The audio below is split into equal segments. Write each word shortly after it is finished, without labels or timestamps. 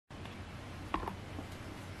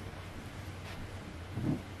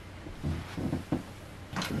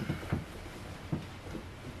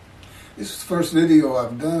This is the first video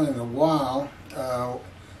I've done in a while.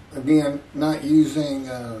 Again, not using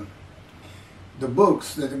the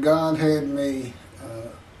books that God had me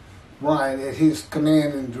write at His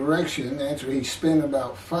command and direction after He spent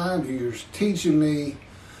about 5 years teaching me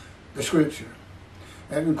the Scripture.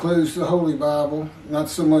 That includes the Holy Bible, not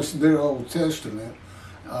so much their Old Testament,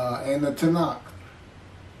 and the Tanakh,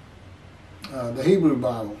 the Hebrew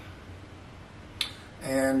Bible.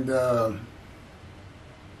 And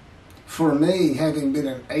for me, having been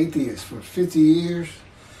an atheist for 50 years,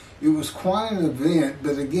 it was quite an event.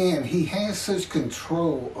 But again, He has such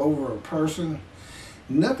control over a person.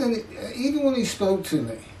 Nothing, even when He spoke to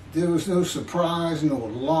me, there was no surprise, no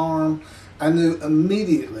alarm. I knew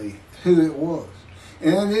immediately who it was.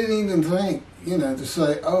 And I didn't even think, to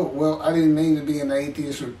say, oh, well, I didn't mean to be an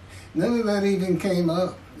atheist. Or none of that even came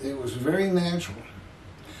up. It was very natural.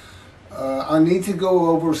 I need to go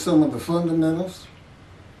over some of the fundamentals.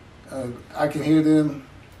 I can hear them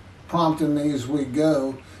prompting me as we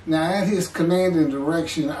go. Now, at His command and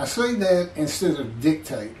direction, I say that instead of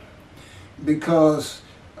dictate, because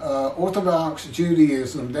Orthodox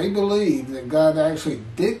Judaism, they believe that God actually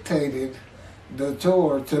dictated the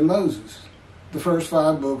Torah to Moses, the first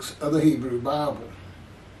 5 books of the Hebrew Bible.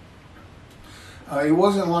 It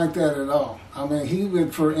wasn't like that at all. I mean, He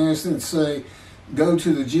would, for instance, say, go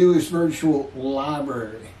to the Jewish virtual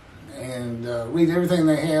library and read everything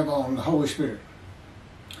they have on the Holy Spirit.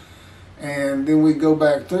 And then we'd go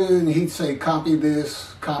back through and He'd say, copy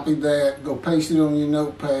this, copy that, go paste it on your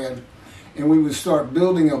notepad. And we would start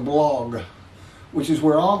building a blog, which is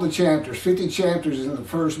where all the chapters, 50 chapters in the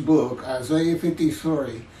first book, Isaiah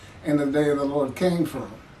 53, and the day of the Lord came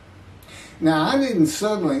from. Now, I didn't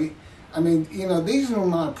suddenly, these are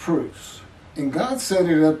my proofs. And God set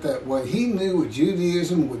it up that way. He knew what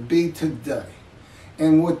Judaism would be today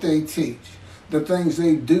and what they teach. The things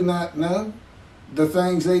they do not know, the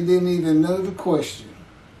things they didn't even know to question,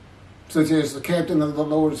 such as the captain of the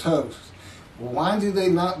Lord's host. Why do they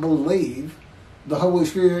not believe the Holy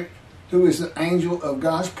Spirit, who is the angel of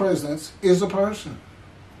God's presence, is a person?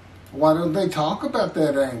 Why don't they talk about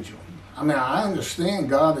that angel? I understand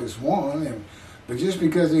God is one, but just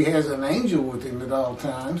because He has an angel with Him at all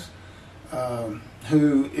times,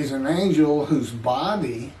 who is an angel whose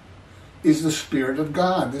body is the Spirit of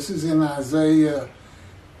God. This is in Isaiah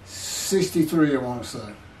 63, I want to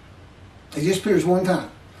say. It just appears one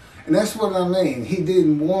time. And that's what I mean. He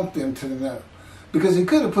didn't want them to know. Because He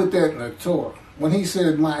could have put that in the Torah. When He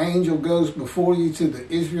said, my angel goes before you to the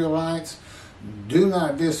Israelites, do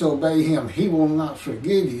not disobey him. He will not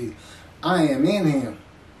forgive you. I am in him.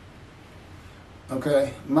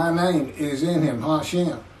 Okay? My name is in him,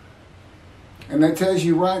 Hashem. And that tells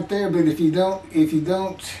you right there, but if you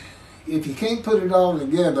can't put it all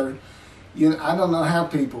together, I don't know how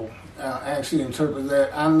people actually interpret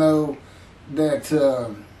that. I know that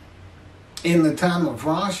in the time of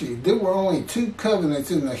Rashi, there were only 2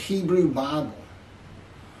 covenants in the Hebrew Bible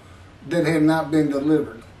that had not been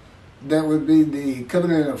delivered. That would be the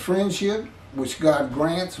covenant of friendship, which God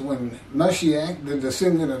grants when Moshiach, the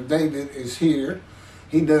descendant of David, is here.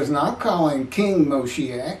 He does not call him King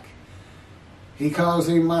Moshiach. He calls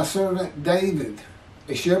him my servant David,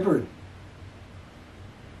 a shepherd.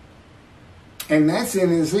 And that's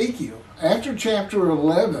in Ezekiel. After chapter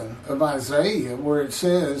 11 of Isaiah, where it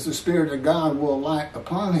says the Spirit of God will light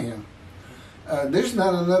upon him, there's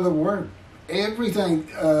not another word. Everything,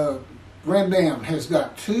 Rambam has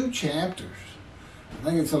got 2 chapters, I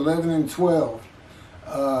think it's 11 and 12,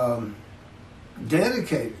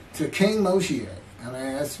 dedicated to King Moshiach.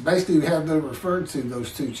 That's basically how they're referred to,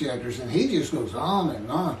 those 2 chapters. And he just goes on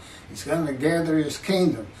and on. He's going to gather his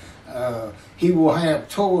kingdom. He will have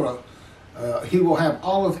Torah. He will have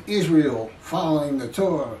all of Israel following the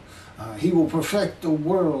Torah. He will perfect the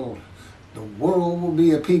world. The world will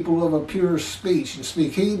be a people of a pure speech and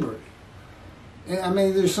speak Hebrew. And,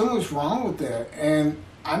 there's so much wrong with that. And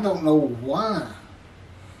I don't know why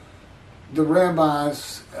the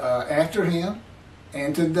rabbis after him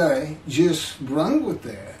and today just run with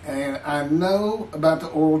that. And I know about the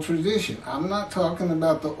oral tradition. I'm not talking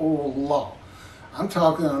about the oral law. I'm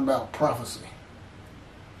talking about prophecy.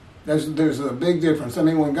 There's a big difference.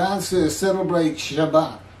 When God says celebrate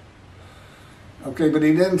Shabbat, okay, but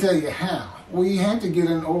He doesn't tell you how. Well, you have to get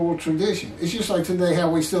an oral tradition. It's just like today how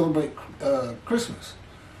we celebrate Christmas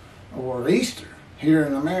or Easter here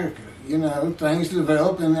in America. Things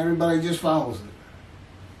develop and everybody just follows it.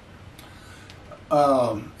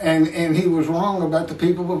 And He was wrong about the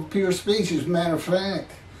people of pure speech. As a matter of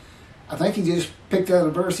fact, I think He just picked out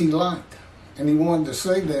a verse He liked. And He wanted to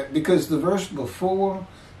say that because the verse before,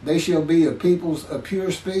 they shall be a peoples of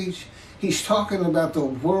pure speech, He's talking about the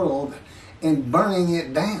world and burning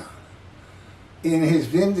it down in his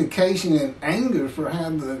vindication and anger for how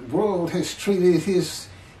the world has treated his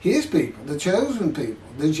people, the chosen people,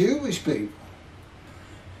 the Jewish people.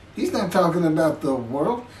 He's not talking about the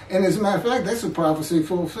world. And as a matter of fact, that's a prophecy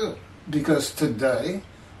fulfilled. Because today,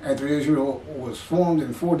 after Israel was formed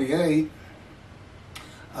in 48,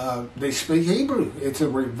 they speak Hebrew. It's a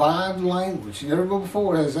revived language. Never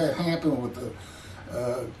before has that happened with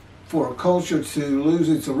for a culture to lose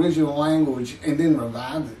its original language and then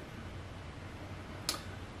revive it.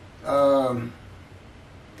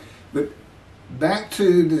 But back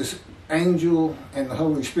to this angel and the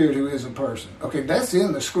Holy Spirit who is a person. Okay, that's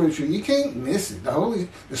in the scripture. You can't miss it.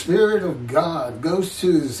 The Spirit of God goes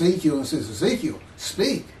to Ezekiel and says, Ezekiel,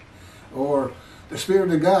 speak. Or the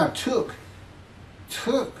Spirit of God took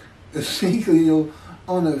Ezekiel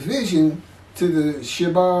on a vision to the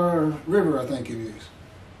Shebar River, I think it is.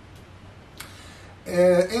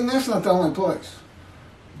 And that's not the only place.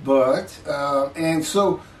 But, and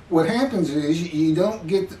so what happens is you don't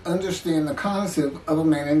get to understand the concept of a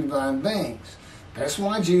man in divine beings. That's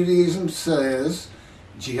why Judaism says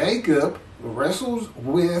Jacob wrestles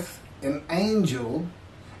with an angel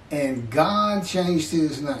and God changed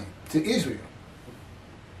his name to Israel.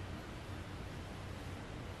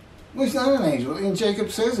 Well, he's not an angel. And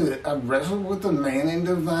Jacob says it, I wrestled with a man in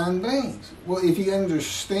divine beings. Well, if you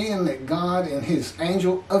understand that God and his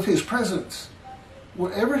angel of his presence,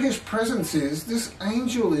 wherever his presence is, this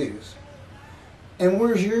angel is. And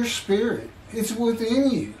where's your spirit? It's within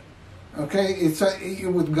you. Okay? It's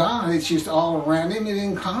with God, it's just all around him. It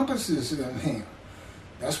encompasses in him.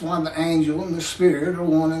 That's why the angel and the spirit are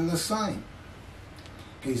one and the same.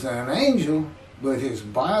 He's an angel, but his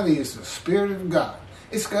body is the Spirit of God.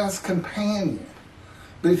 It's God's companion.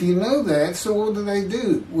 But if you know that, so what do they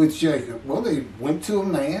do with Jacob? Well, they went to a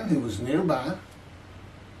man who was nearby.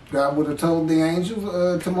 God would have told the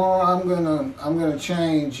angel, tomorrow I'm gonna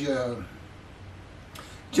change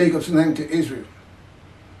Jacob's name to Israel.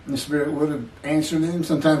 And the Spirit would have answered him.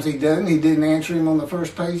 Sometimes he doesn't. He didn't answer him on the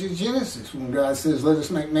first page of Genesis when God says, let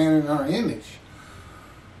us make man in our image.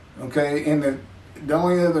 Okay, and the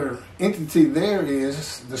only other entity there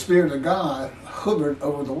is the Spirit of God hovered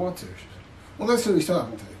over the waters. Well, that's who he's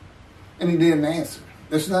talking to. And he didn't answer.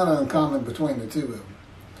 That's not uncommon between the two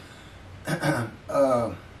of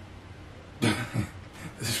them.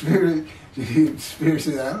 The Spirit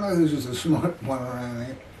says, I know who's just a smart one around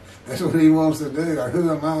here. That's what he wants to do. Or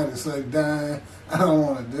who am I to say, I don't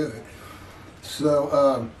want to do it.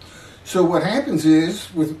 So what happens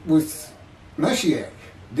is with Moshiach,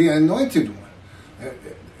 the anointed one,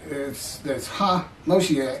 that's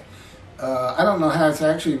Ha-Moshiach. I don't know how it's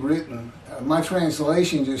actually written. My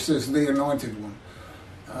translation just says the anointed one.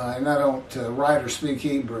 And I don't write or speak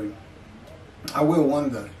Hebrew. I will one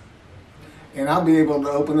day. And I'll be able to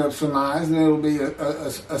open up some eyes, and it'll be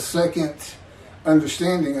a second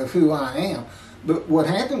understanding of who I am. But what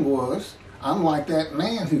happened was, I'm like that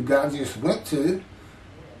man who God just went to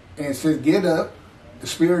and said, get up. The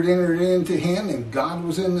Spirit entered into him, and God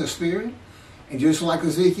was in the Spirit. And just like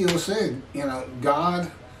Ezekiel said,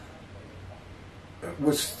 God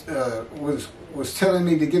was telling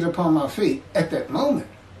me to get upon my feet. At that moment,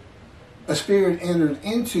 a Spirit entered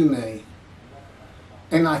into me,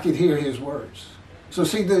 and I could hear his words. So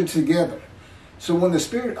see, they're together. So when the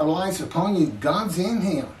Spirit alights upon you, God's in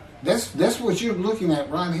him. That's what you're looking at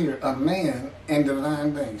right here, a man and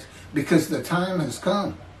divine beings. Because the time has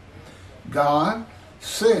come. God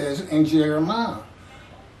says in Jeremiah,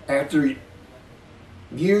 after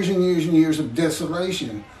years and years and years of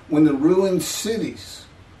desolation, when the ruined cities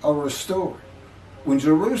are restored, when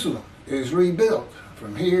Jerusalem is rebuilt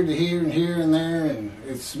from here to here and here and there, and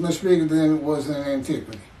it's much bigger than it was in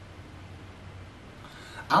antiquity,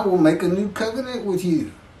 I will make a new covenant with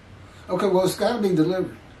you. Okay, well, it's got to be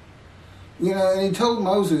delivered. And he told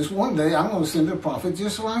Moses, one day I'm going to send a prophet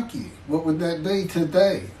just like you. What would that be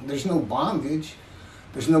today? There's no bondage.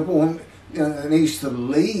 There's no one that needs to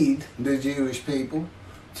lead the Jewish people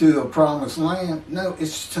to the promised land. No,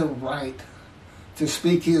 it's to write, to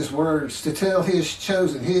speak his words, to tell his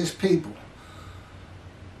chosen, his people,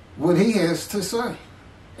 what he has to say.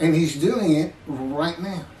 And he's doing it right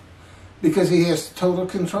now because he has total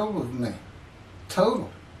control of me. Total.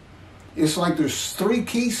 It's like there's 3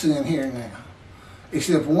 keys in here now,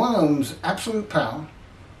 except one of them's absolute power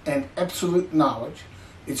and absolute knowledge.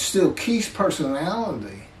 It's still Keith's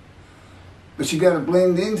personality, but you got to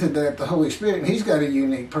blend into that the Holy Spirit, and he's got a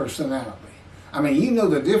unique personality. I mean, you know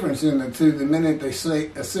the difference in the two the minute they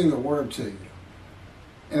say a single word to you.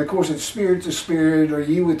 And of course, it's spirit to spirit, or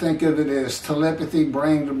you would think of it as telepathy,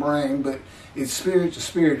 brain to brain, but it's spirit to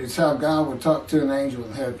spirit. It's how God would talk to an angel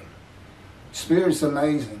in heaven. Spirit's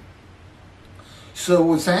amazing. So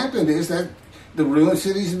what's happened is that the ruined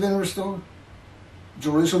cities have been restored.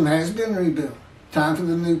 Jerusalem has been rebuilt. Time for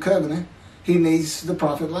the new covenant. He needs the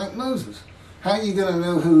prophet like Moses. How are you going to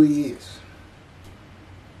know who he is?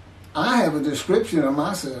 I have a description of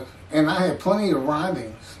myself, and I have plenty of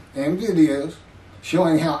writings and videos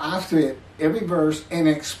showing how I fit every verse and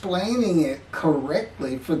explaining it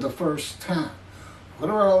correctly for the first time. What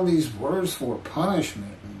are all these words for?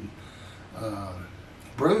 Punishment, and,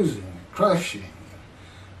 bruising, crushing,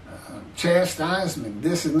 chastisement,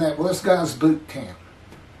 this and that. Well, that's God's boot camp.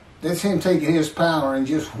 That's him taking his power and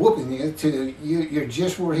just whooping you till you're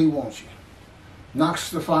just where he wants you.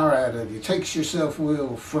 Knocks the fire out of you, takes your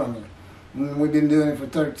self-will from you. And we've been doing it for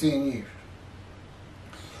 13 years.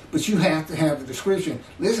 But you have to have the description.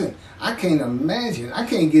 Listen, I can't imagine, I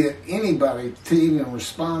can't get anybody to even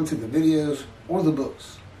respond to the videos or the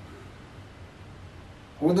books.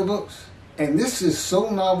 Or the books. And this is so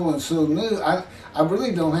novel and so new, I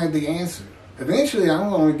really don't have the answer. Eventually I'm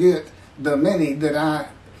going to get the many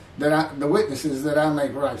the witnesses that I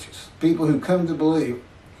make righteous. People who come to believe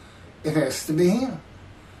it has to be him.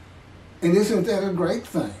 And isn't that a great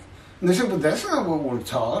thing? And they said, but that's not what we're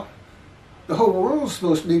taught. The whole world is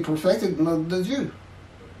supposed to be perfected in the Jew.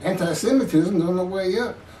 Anti-Semitism is on the way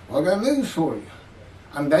up. Well, I got news for you.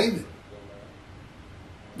 I'm David.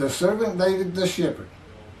 The servant David, the shepherd.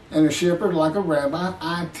 And a shepherd, like a rabbi,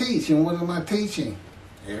 I teach. And what am I teaching?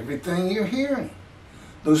 Everything you're hearing.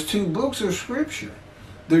 Those two books are scripture.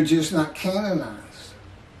 They're just not canonized.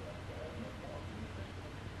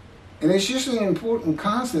 And it's just an important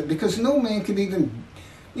concept because no man could even,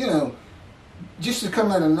 just to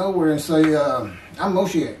come out of nowhere and say, I'm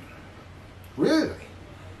Moshe. Really?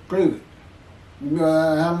 Prove it.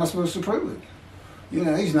 How am I supposed to prove it?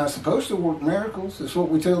 He's not supposed to work miracles. That's what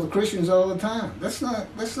we tell the Christians all the time. That's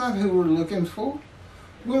not who we're looking for.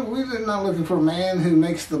 We're not looking for a man who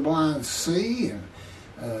makes the blind see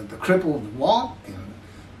and the crippled walk and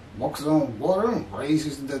walks on water and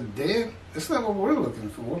raises the dead. That's not what we're looking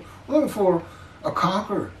for. We're looking for a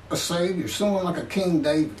conqueror, a savior, someone like a King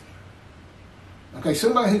David. Okay,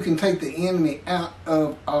 somebody who can take the enemy out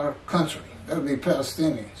of our country. That would be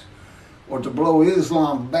Palestinians. Or to blow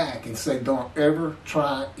Islam back and say, don't ever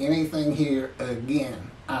try anything here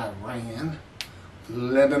again. Iran,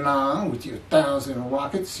 Lebanon, with your 1,000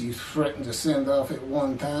 rockets you threatened to send off at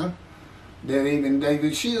one time, that even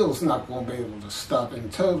David Shields not going to be able to stop in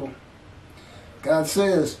total. God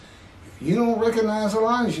says, if you don't recognize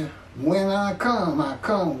Elijah, when I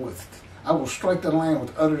will strike the land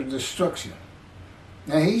with utter destruction.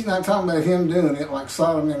 Now, he's not talking about him doing it like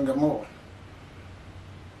Sodom and Gomorrah.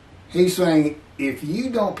 He's saying, if you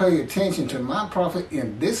don't pay attention to my prophet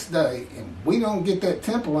in this day, and we don't get that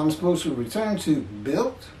temple I'm supposed to return to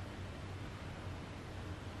built,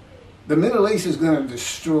 the Middle East is going to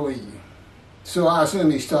destroy you. So I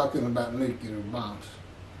assume he's talking about nuclear bombs.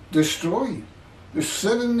 Destroy you. There's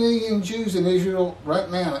 7 million Jews in Israel right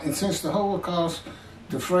now, and since the Holocaust,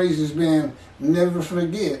 the phrase has been, never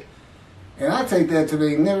forget. And I take that to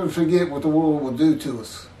be, never forget what the world will do to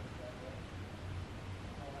us.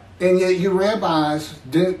 And yet your rabbis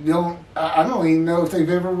I don't even know if they've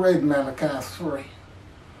ever read Malachi 3.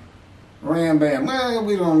 Rambam, well,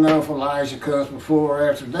 we don't know if Elijah comes before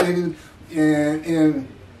or after David. And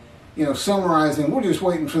summarizing, we're just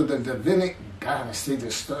waiting for the Davidic dynasty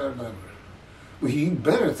to start over. Well, you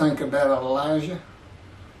better think about Elijah,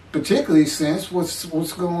 particularly since what's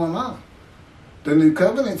going on. The new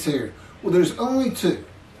covenant's here. Well, there's only 2.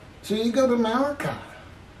 So you go to Malachi.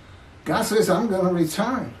 God says, I'm going to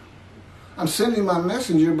return. I'm sending my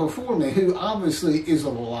messenger before me, who obviously is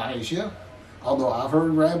Elijah, although I've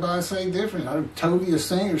heard rabbis say different. I heard Toby, a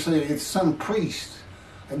singer, say it's some priest.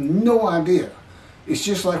 I have no idea. It's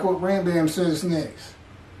just like what Rambam says next.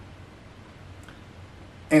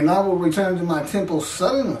 And I will return to my temple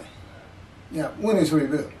suddenly. Yeah, when it's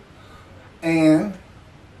rebuilt. And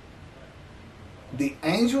the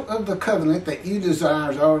angel of the covenant that you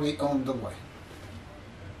desire is already on the way.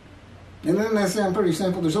 And doesn't that sound pretty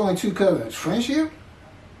simple? There's only 2 covenants. Friendship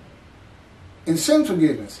and sin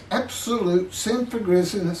forgiveness. Absolute sin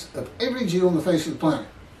forgiveness of every Jew on the face of the planet.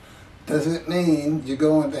 Doesn't mean you're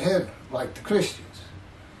going to heaven like the Christians.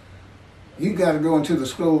 You got to go into the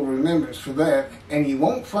scroll of remembrance for that, and you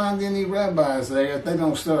won't find any rabbis there if they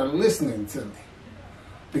don't start listening to me,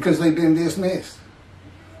 because they've been dismissed.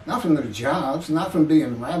 Not from their jobs, not from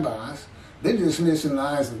being rabbis. They're dismissed in the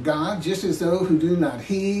eyes of God, just as those who do not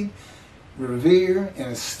heed, revere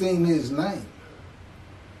and esteem his name.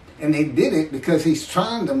 And he did it because he's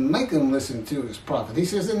trying to make them listen to his prophet. He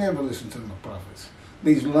says they never listen to my prophets.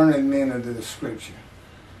 These learned men of the scripture.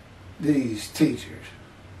 These teachers.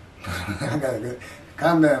 I gotta go.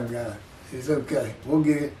 Calm down, guys. It's okay. We'll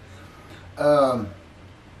get it.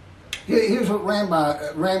 Here's what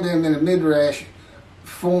Rambam in the Midrash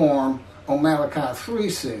form on Malachi 3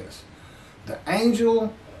 says. The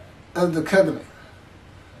angel of the covenant.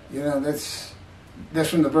 You know, that's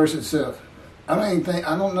from the verse itself. I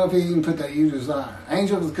don't know if he even put that you desire.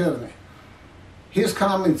 Angel of the covenant. His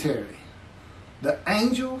commentary. The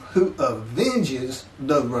angel who avenges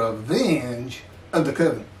the revenge of the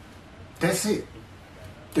covenant. That's it.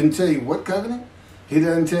 Didn't tell you what covenant. He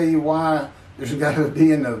doesn't tell you why there's got to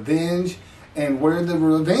be an avenge and where the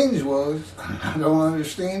revenge was. I don't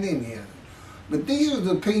understand any of it. But these are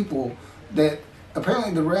the people that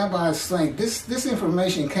apparently the rabbis think this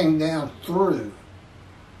information came down through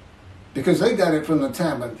because they got it from the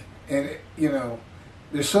Talmud. And, you know,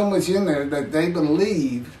 there's so much in there that they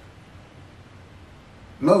believe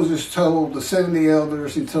Moses told the 70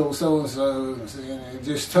 elders, he told so-and-so, and it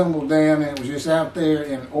just tumbled down, and it was just out there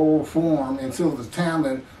in oral form until the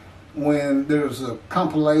Talmud, when there was a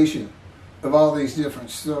compilation of all these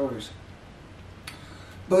different stories.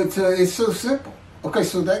 But it's so simple. Okay,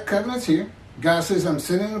 so that covenant's here. God says, I'm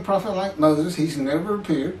sending a prophet like Moses. He's never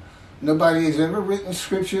appeared. Nobody has ever written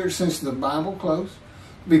scripture since the Bible closed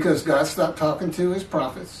because God stopped talking to his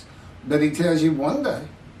prophets. But he tells you one day,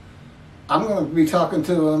 I'm going to be talking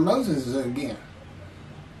to Moses again.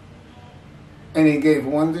 And he gave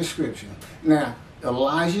one description. Now,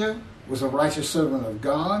 Elijah was a righteous servant of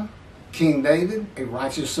God. King David, a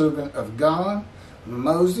righteous servant of God.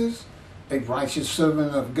 Moses, a righteous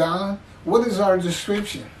servant of God. What is our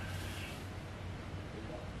description?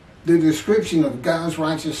 The description of God's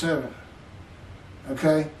righteous servant.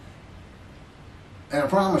 Okay? And I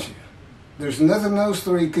promise you, there's nothing those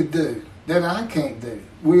three could do that I can't do.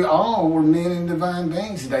 We all were men and divine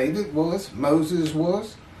beings. David was, Moses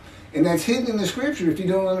was. And that's hidden in the scripture. If you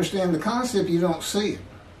don't understand the concept, you don't see it.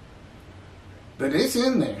 But it's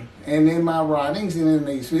in there. And in my writings and in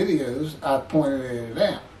these videos, I've pointed it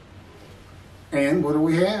out. And what do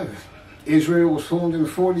we have? Israel was formed in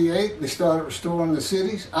 48. They started restoring the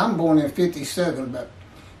cities. I'm born in 57, about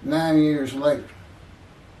 9 years later.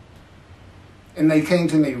 And they came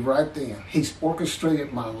to me right then. He's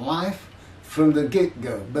orchestrated my life from the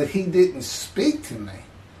get-go. But he didn't speak to me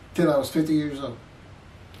till I was 50 years old.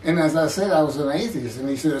 And as I said, I was an atheist. And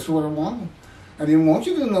he said, that's what I wanted. I didn't want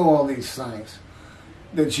you to know all these things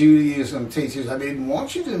that Judaism teaches. I didn't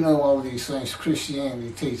want you to know all these things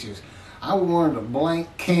Christianity teaches. I wanted a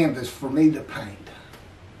blank canvas for me to paint.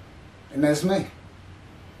 And that's me.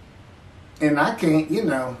 And I can't, you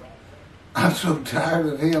know, I'm so tired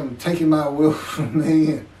of him taking my will from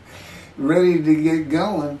me and ready to get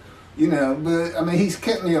going, you know. But, I mean, he's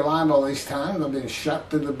kept me alive all these times. I've been shot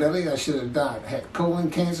through the belly. I should have died. Had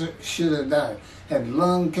colon cancer, should have died. Had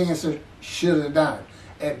lung cancer, should have died.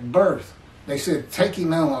 At birth, they said, take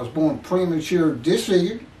him home. I was born premature,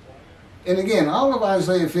 disfigured. And again, all of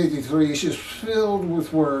Isaiah 53 is just filled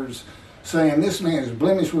with words saying this man is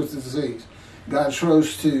blemished with disease. God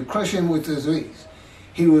chose to crush him with disease.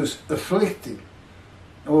 He was afflicted.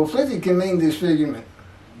 Well, afflicted can mean disfigurement.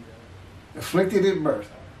 Afflicted at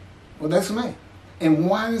birth. Well, that's me. And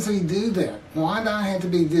why does he do that? Why do I have to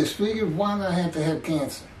be disfigured? Why do I have to have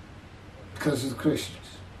cancer? Because of the Christians.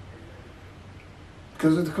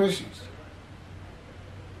 Because of the Christians.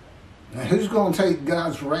 Now, who's going to take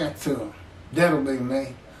God's wrath to him? That'll be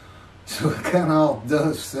me. So it kind of all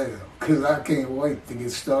does sell, because I can't wait to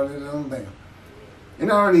get started on them.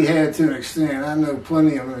 And I already had to an extent. I know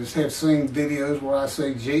plenty of us have seen videos where I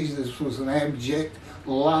say Jesus was an abject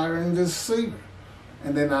liar and deceiver.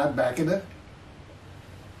 And then I back it up.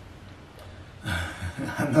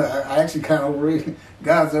 I actually kind of read,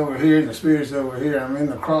 God's over here and the Spirit's over here. I'm in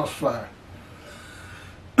the crossfire.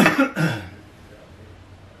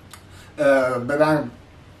 But I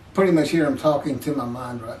pretty much hear him talking to my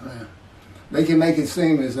mind right now. They can make it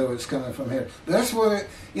seem as though it's coming from here. But that's what it,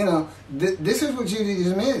 you know, this is what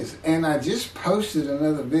Judaism is. And I just posted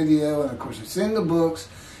another video, and of course it's in the books,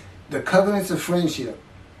 the covenants of friendship.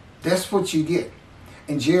 That's what you get.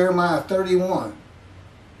 In Jeremiah 31,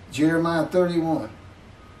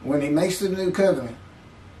 when he makes the new covenant,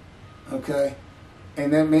 okay,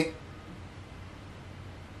 and that means,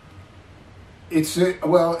 and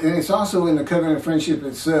it's also in the covenant of friendship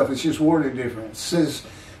itself. It's just worded different. It says,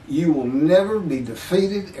 you will never be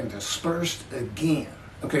defeated and dispersed again.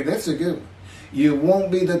 Okay, that's a good one. You won't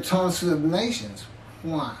be the taunts of nations.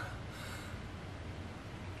 Why?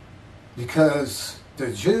 because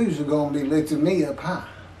the Jews are going to be lifting me up high.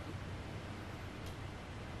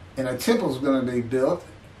 And a temple's going to be built,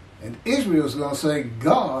 and Israel's going to say,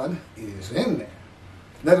 God is in there.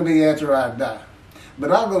 That'll be after I die.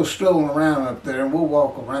 But I'll go strolling around up there, and we'll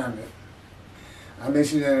walk around it. I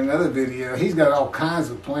mentioned in another video, he's got all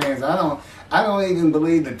kinds of plans. I don't even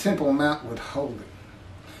believe the Temple Mount would hold it.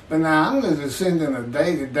 But now I'm the descendant of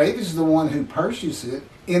David. David's the one who purchased it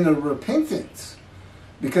in a repentance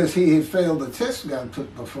because he had failed the test God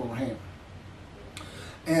put before him.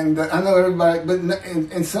 And I know everybody,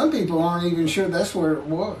 and some people aren't even sure that's where it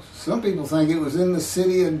was. Some people think it was in the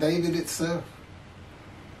city of David itself.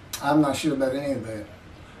 I'm not sure about any of that.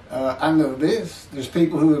 I know this. There's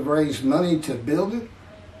people who have raised money to build it.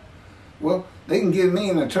 Well, they can give me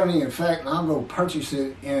an attorney in fact, and I'll go purchase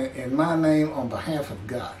it in my name on behalf of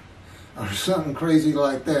God. Or something crazy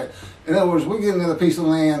like that. In other words, we get another piece of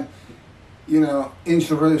land, in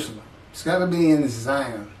Jerusalem. It's got to be in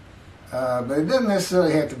Zion. But it doesn't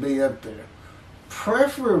necessarily have to be up there.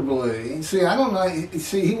 Preferably, I don't know,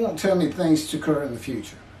 he won't tell me things to occur in the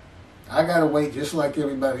future. I got to wait just like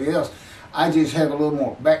everybody else. I just have a little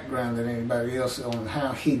more background than anybody else on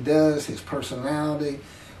how he does, his personality,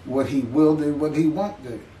 what he will do, what he won't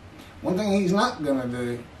do. One thing he's not going to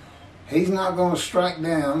do, he's not going to strike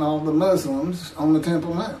down all the Muslims on the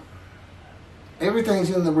Temple Mount. Everything's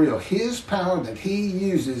in the real. His power that he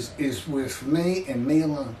uses is with me and me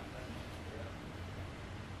alone.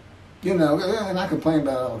 And I complain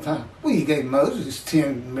about it all the time. Well, he gave Moses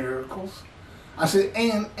 10 miracles. I said,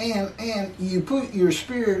 and you put your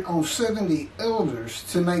spirit on 70 elders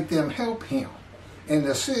to make them help him and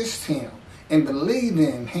assist him and believe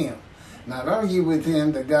in him. Not argue with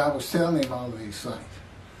him that God was telling him all these things.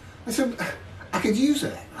 I said, I could use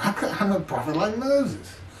that. I'm a prophet like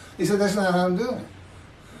Moses. He said, that's not how I'm doing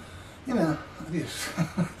it. I just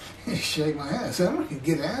shake my head. I said, I'm going to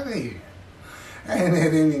get out of here. I hadn't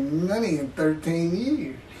had any money in 13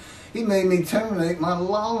 years. He made me terminate my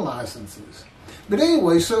law licenses. But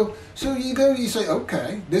anyway, so you say,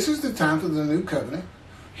 okay, this is the time for the new covenant.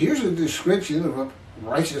 Here's a description of a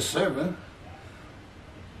righteous servant.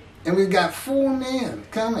 And we've got 4 men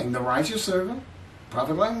coming. The righteous servant,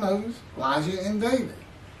 prophet like Moses, Elijah, and David.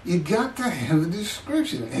 You got to have a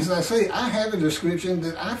description. As I say, I have a description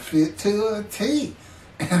that I fit to a T.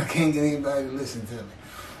 And I can't get anybody to listen to me.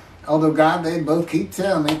 Although God, they both keep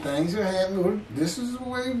telling me things are happening. This is the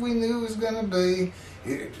way we knew it was going to be.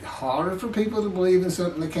 It's harder for people to believe in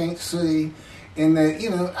something they can't see. And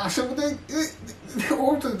that, I said, well, the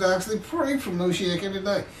Orthodox, they pray for Moshiach every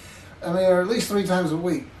day. Or at least 3 times a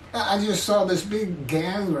week. I just saw this big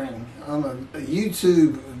gathering on a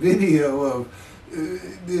YouTube video of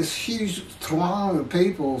this huge throng of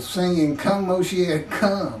people singing, "Come Moshiach,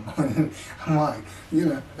 come." I'm like,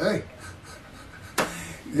 hey.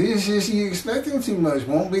 This is you expecting too much.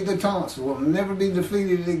 Won't be the taunts. Will never be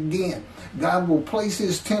defeated again. God will place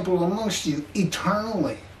his temple amongst you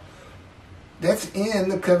eternally. That's in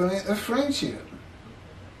the covenant of friendship.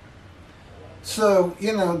 So,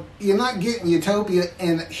 you're not getting utopia,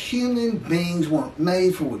 and human beings weren't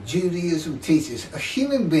made for what Judaism teaches. A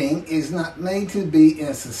human being is not made to be in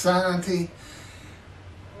a society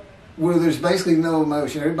where there's basically no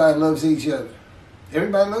emotion. Everybody loves each other.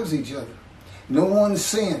 Everybody loves each other. No one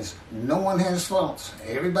sins. No one has faults.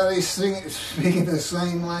 Everybody's speaking the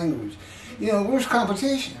same language. Where's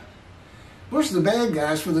competition? Where's the bad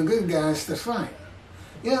guys for the good guys to fight?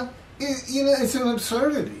 It's an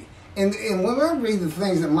absurdity. And when I read the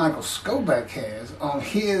things that Michael Skobac has on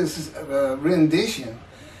his rendition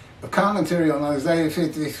of commentary on Isaiah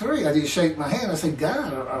 53, I just shake my head. I say,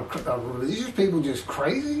 God, are religious people just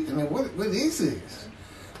crazy? What is this?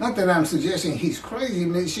 Not that I'm suggesting he's crazy,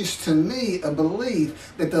 but it's just, to me, a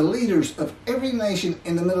belief that the leaders of every nation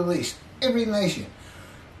in the Middle East, every nation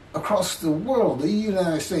across the world, the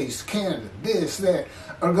United States, Canada, this, that,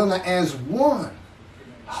 are going to, as one,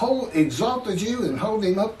 exalt the Jew and hold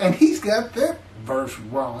him up. And he's got that verse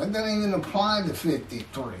wrong. It doesn't even apply to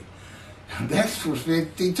 53. That's for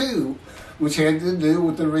 52, which had to do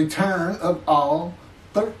with the return of all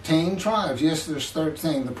 13 tribes. Yes, there's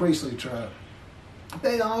 13, the priestly tribe.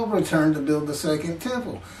 They all returned to build the second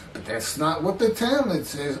temple. But that's not what the Talmud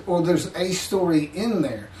says, or there's a story in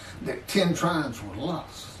there that 10 tribes were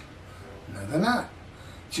lost. No, they're not.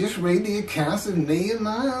 Just read the accounts of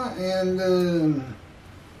Nehemiah and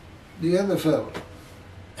the other fellow.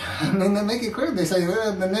 They make it clear. They say,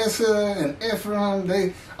 Manasseh and Ephraim,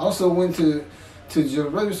 they also went to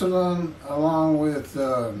Jerusalem along with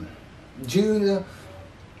Judah.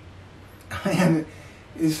 And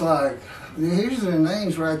it's like, here's their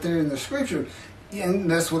names right there in the scripture. And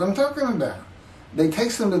that's what I'm talking about. They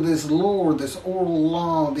take some of this lore, this oral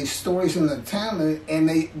law, these stories in the Talmud, and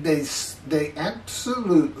they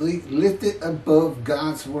absolutely lift it above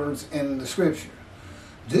God's words in the Scripture.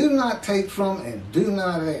 Do not take from and do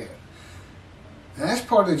not add. And that's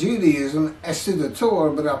part of Judaism as to the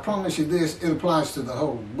Torah, but I promise you this, it applies to the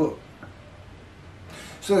whole book.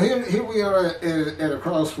 So here we are at a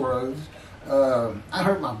crossroads. I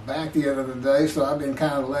hurt my back the other day, so I've been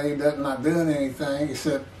kind of laid up, not doing anything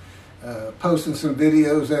except posting some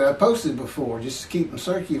videos that I posted before, just to keep them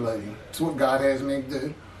circulating. It's what God has me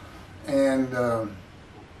do. And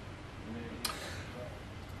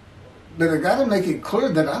but I got to make it clear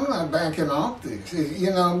that I'm not backing off this,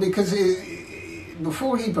 because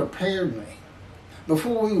before He prepared me,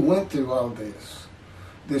 before we went through all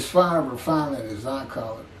this fire of refinement, as I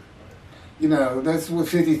call it, that's what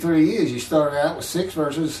 53 is. You start out with 6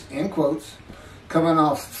 verses, in quotes, coming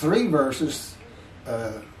off 3 verses,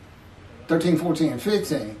 13, 14, and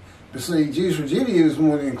 15. But see, Jews for Judaism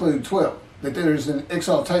would include 12. That there's an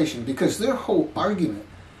exaltation, because their whole argument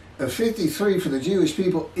of 53 for the Jewish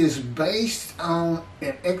people is based on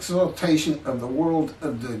an exaltation of the world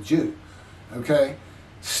of the Jew. Okay?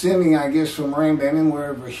 Stemming, I guess, from Rambam and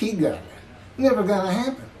wherever he got it. Never gonna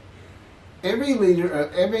happen. Every leader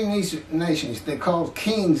of every nation, they called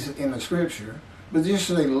kings in the Scripture, but just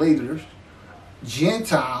say leaders,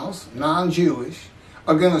 Gentiles, non-Jewish,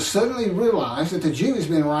 are going to suddenly realize that the Jew has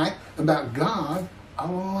been right about God all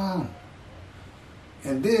along.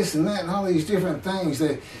 And this and that and all these different things.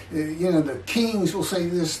 That the kings will say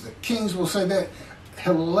this, the kings will say that.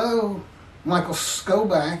 Hello, Michael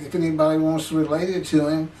Skoback, if anybody wants to relate it to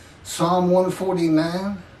him, Psalm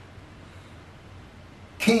 149.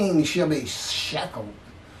 Kings shall be shackled,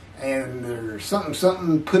 and there's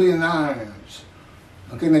something put in irons.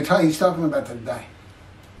 Okay, and he's talking about the day.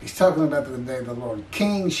 He's talking about the day of the Lord.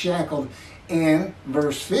 Kings shackled. And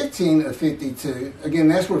verse 15 of 52, again,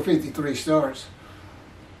 that's where 53 starts,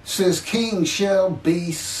 says, kings shall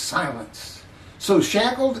be silenced. So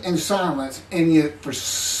shackled and silenced, and yet for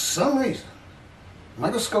some reason,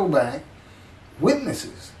 Michael Skoback,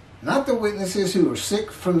 witnesses, not the witnesses who are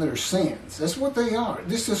sick from their sins. That's what they are.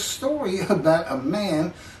 This is a story about a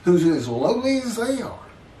man who's as lowly as they are,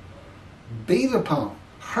 beat upon,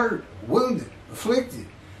 hurt, wounded, afflicted,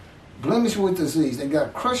 blemished with disease. They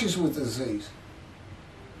got crushes with disease.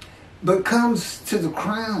 But comes to the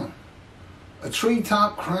crown, a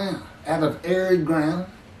treetop crown out of arid ground,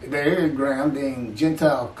 the arid ground being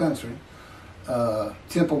Gentile country.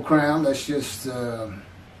 Temple crown, that's just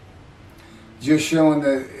showing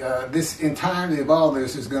that this entirety of all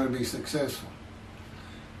this is going to be successful.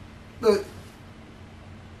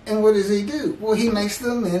 And what does he do? Well, he makes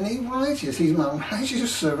the many righteous. He's my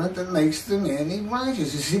righteous servant that makes the many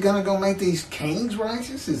righteous. Is he going to go make these kings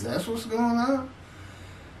righteous? Is that what's going on?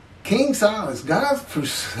 King Cyrus, God, for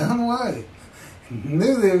some way,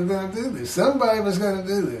 knew they were going to do this. Somebody was going to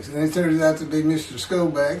do this. And it turns out to be Mr.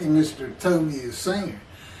 Skoback and Mr. Tobias Singer.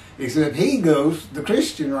 Except he goes the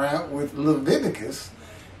Christian route with Leviticus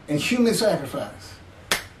and human sacrifice.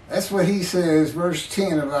 That's what he says, verse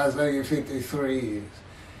 10 of Isaiah 53 is.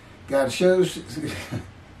 God shows,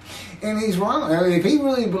 and he's wrong. I mean, if he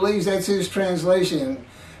really believes that's his translation,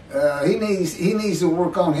 he needs to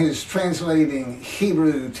work on his translating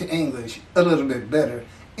Hebrew to English a little bit better,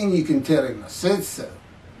 and you can tell him I said so.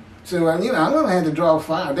 So, I'm going to have to draw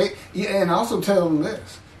fire. And also tell them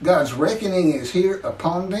this. God's reckoning is here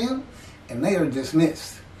upon them, and they are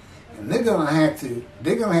dismissed. And they're going to have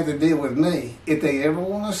to deal with me if they ever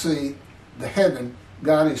want to see the heaven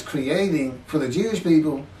God is creating for the Jewish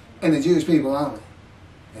people and the Jewish people only.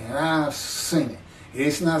 And I've seen it.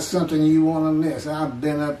 It's not something you want to miss. I've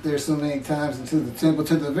been up there so many times into the temple,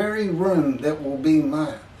 to the very room that will be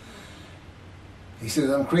mine. He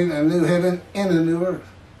says, I'm creating a new heaven and a new earth.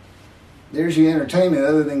 There's your entertainment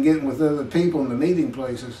other than getting with other people in the meeting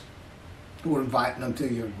places who are inviting them to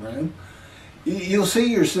your room. You'll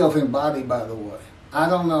see yourself embodied, by the way. I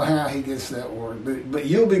don't know how he gets that word, but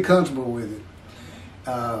you'll be comfortable with it.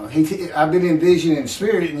 I've been envisioning in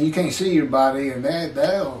spirit, and you can't see your body, and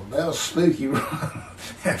that'll spook you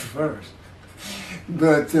at first.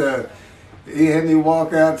 But he had me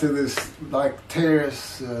walk out to this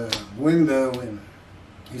terrace window, and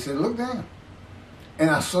he said, "Look down." And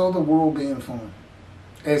I saw the world being formed,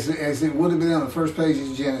 as it would have been on the first page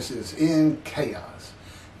of Genesis, in chaos,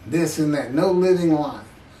 this and that, no living life,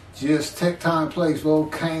 just tectonic plates,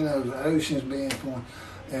 volcanoes, oceans being formed.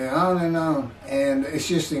 And on, and it's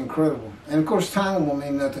just incredible. And of course, time will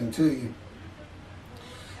mean nothing to you.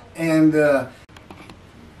 And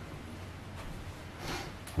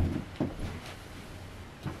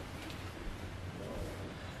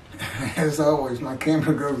as always, my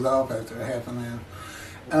camera goes off after half an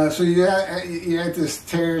hour. So you're at this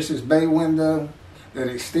terrace, this bay window that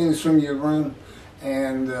extends from your room,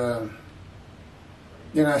 and I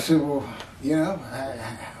said, well,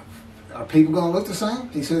 are people going to look the same?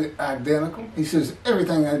 He said, identical. He says,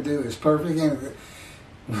 everything I do is perfect. And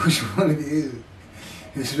which one of you?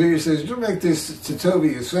 His spirit says, direct this to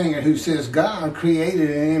Toby, a singer, who says God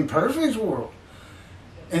created an imperfect world.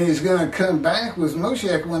 And he's going to come back with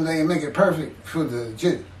Moshiach one day and make it perfect for the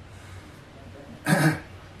Jew.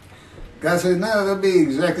 God said, no, it'll be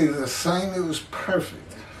exactly the same. It was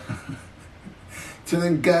perfect. Till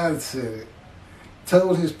then God said it.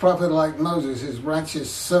 Told his prophet like Moses, his righteous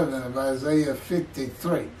servant of Isaiah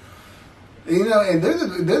 53. And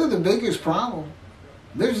they're the biggest problem.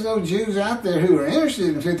 There's no Jews out there who are interested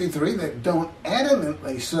in 53 that don't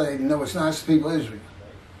adamantly say, no, it's not, it's the people of Israel.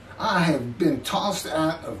 I have been tossed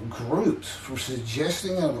out of groups for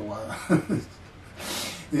suggesting otherwise. But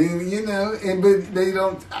they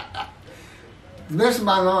don't. The best of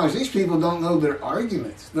my knowledge, these people don't know their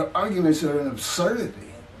arguments. Their arguments are an absurdity.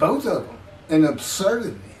 Both of them. An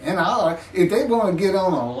absurdity. And if they want to get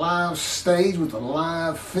on a live stage with a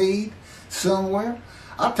live feed somewhere,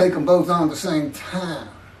 I'll take them both on at the same time.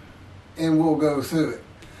 And we'll go through it.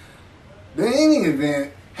 But in any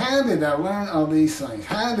event, how did I learn all these things?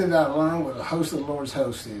 How did I learn what a host of the Lord's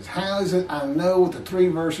host is? How is it I know what the 3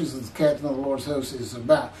 verses of the captain of the Lord's host is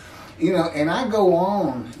about? And I go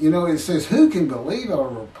on, it says, who can believe our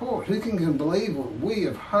report? Who can believe what we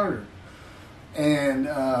have heard? And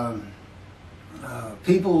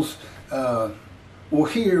people's will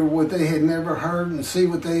hear what they had never heard and see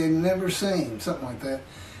what they had never seen, something like that.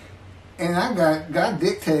 And God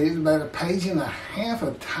dictated about 1.5 pages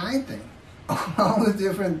of typing on all the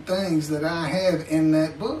different things that I have in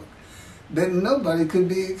that book that nobody could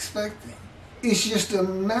be expecting. It's just a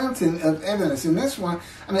mountain of evidence. And that's why,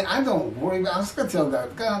 I don't worry about it. I was going to tell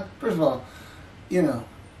God, first of all,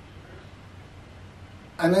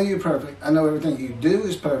 I know you're perfect. I know everything you do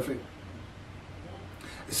is perfect.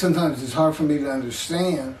 Sometimes it's hard for me to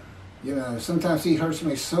understand. Sometimes he hurts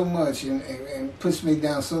me so much and puts me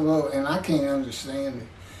down so low, and I can't understand it.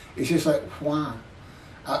 It's just like, why?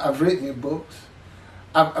 I've written your books.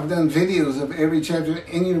 I've done videos of every chapter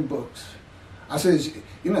in your books. I said,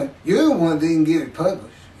 you're the one that didn't get it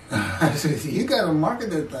published. I said, you got to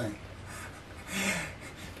market that thing.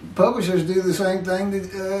 Publishers do the same thing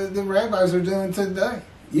that the rabbis are doing today.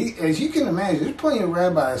 As you can imagine, there's plenty of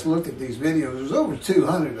rabbis looked at these videos. There's over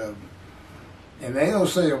 200 of them. And they don't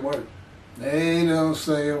say a word. They don't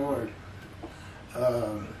say a word.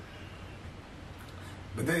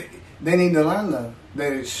 But they need to learn, though,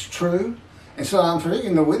 that it's true. And so I'm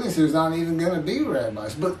thinking the witnesses aren't even going to be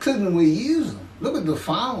rabbis. But couldn't we use them? Look at the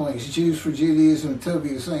followings Jews for Judaism Toby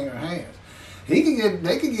the Singer has. They could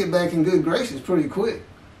get back in good graces pretty quick.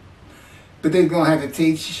 But they're going to have to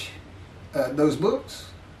teach those books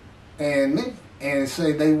and me and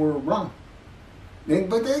say they were wrong.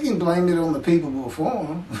 But they can blame it on the people before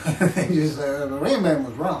them. They just say, the Rambam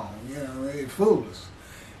was wrong. They fooled us.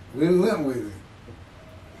 We went with it.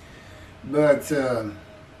 But,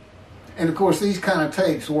 and of course, these kind of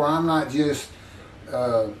tapes where I'm not just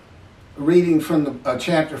reading from a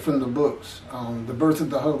chapter from the books on the birth of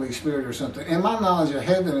the Holy Spirit or something. And my knowledge of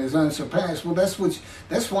heaven is unsurpassed. Well,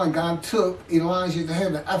 that's why God took Elijah to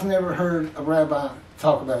heaven. I've never heard a rabbi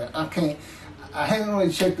talk about it. I haven't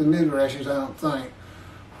really checked the midrashes, I don't think.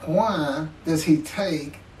 Why does he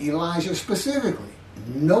take Elijah specifically?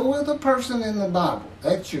 No other person in the Bible.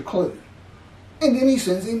 That's your clue. And then he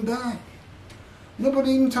sends him back.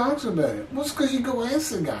 Nobody even talks about it. Well, it's because you go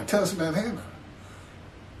ask the guy, tell us about heaven.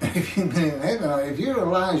 If you've been in heaven, if you're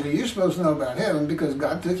Elijah, you're supposed to know about heaven because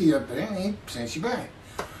God took you up there and he sent you back.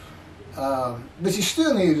 But you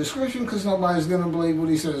still need a description because nobody's going to believe what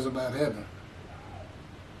he says about heaven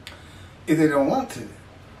if they don't want to.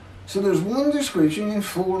 So there's one description in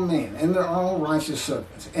 4 men, and they're all righteous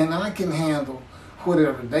servants. And I can handle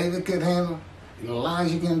whatever David could handle,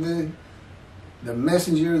 Elijah can do, the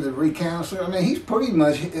messenger, the recounselor. He's pretty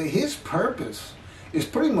much, his purpose is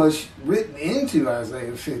pretty much written into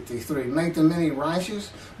Isaiah 53. Make the many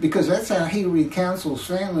righteous, because that's how he recounsels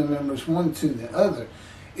family members one to the other.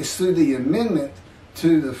 It's through the amendment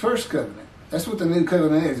to the first covenant. That's what the new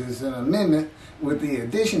covenant is. It's an amendment with the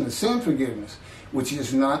addition of sin forgiveness, which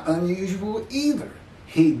is not unusual either.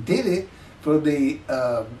 He did it for the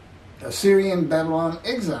Assyrian Babylon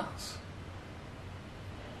exiles.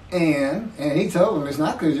 And he told them, it's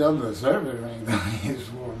not because y'all deserve it or anything, it's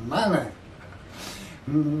for my name.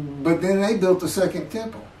 But then they built the second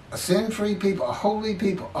temple. a sin-free people, a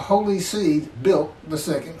holy seed built the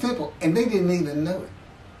second temple, and they didn't even know it.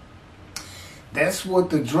 That's what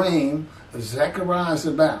the dream of Zechariah is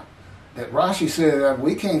about. That Rashi said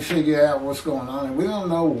we can't figure out what's going on, and we don't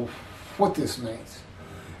know what this means.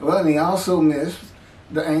 Well, and he also missed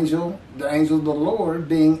the angel of the Lord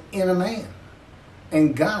being in a man,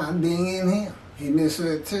 and God being in him. He missed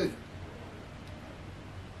that too.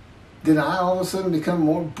 Did I all of a sudden become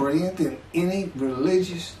more brilliant than any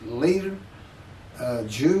religious leader,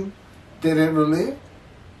 Jew, that ever lived?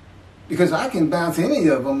 Because I can bounce any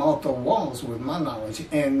of them off the walls with my knowledge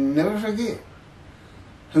and never forget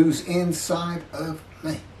who's inside of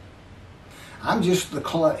me. I'm just the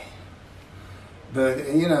clay. But,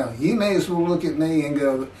 you may as well look at me and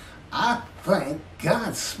go, I think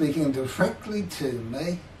God's speaking directly to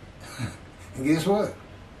me. And guess what?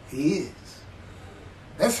 He is.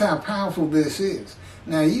 That's how powerful this is.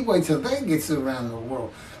 Now, you wait till that gets around the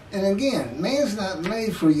world. And again, man's not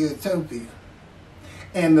made for utopia.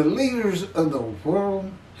 And the leaders of the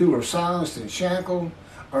world who are silenced and shackled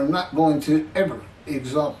are not going to ever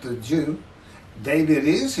exalt the Jew. David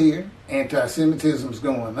is here. Anti-Semitism's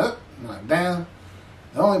going up, not down.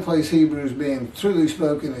 The only place Hebrew is being truly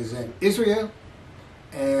spoken is in Israel.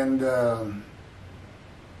 And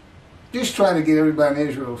just try to get everybody in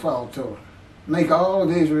Israel to follow Torah. Make all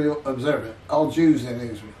of Israel observant, all Jews in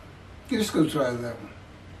Israel. Just go try that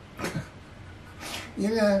one.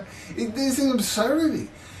 It's an absurdity.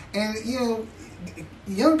 And,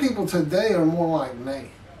 young people today are more like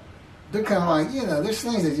me. They're kind of like, there's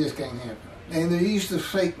things that just can't happen. And they're used to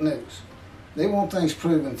fake news. They want things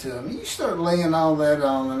proven to them. You start laying all that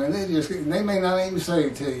on them, and they may not even say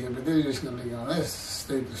it to you, but they're just going to be going, that's the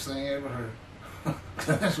stupidest thing I ever heard.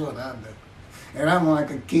 That's what I do. And I'm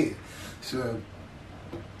like a kid. So,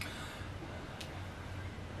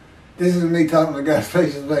 this is me talking to guys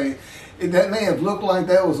face to face. That may have looked like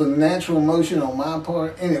that was a natural motion on my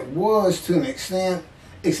part, and it was to an extent,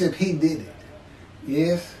 except he did it.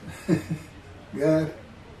 Yes? God.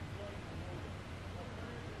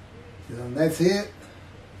 So that's it.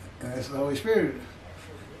 And that's the Holy Spirit.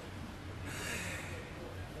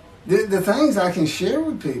 The things I can share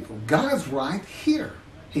with people, God's right here.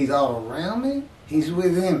 He's all around me. He's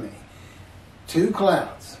within me. Two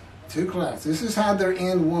clouds. This is how they're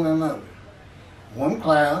in one another. One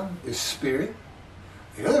cloud is spirit.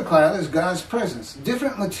 The other cloud is God's presence.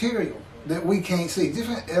 Different material that we can't see.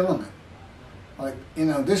 Different element. Like,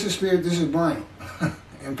 this is spirit, this is brain.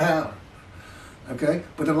 And power. Okay?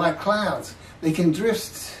 But they're like clouds. They can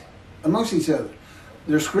drift amongst each other.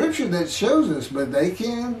 There's scripture that shows us, but they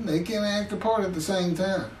can act apart at the same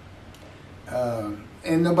time.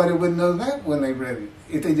 And nobody would know that when they read it,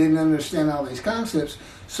 if they didn't understand all these concepts.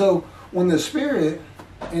 So when the Spirit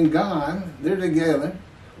and God, they're together,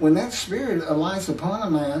 when that Spirit alights upon a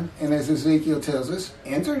man, and as Ezekiel tells us,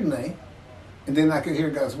 entered me, and then I could hear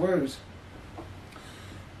God's words,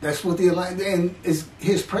 that's what the alight, and is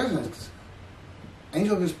his presence,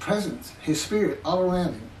 angel of his presence, his Spirit all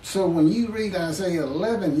around him. So when you read Isaiah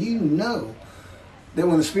 11, you know that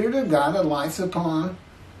when the Spirit of God alights upon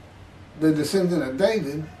the descendant of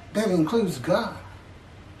David, that includes God.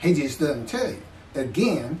 He just doesn't tell you.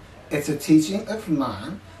 Again, it's a teaching of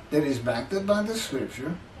mine that is backed up by the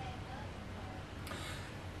Scripture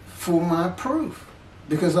for my proof.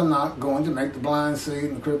 Because I'm not going to make the blind see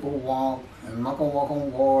and the crippled walk, and I'm not going to walk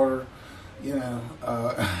on water,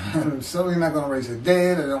 I'm certainly not going to raise the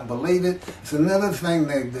dead. I don't believe it. It's another thing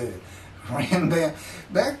they did.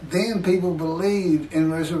 Back then, people believed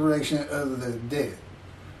in resurrection of the dead.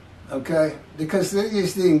 Okay? Because they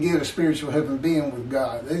just didn't get a spiritual heaven being with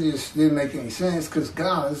God. They just didn't make any sense because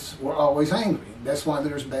gods were always angry. That's why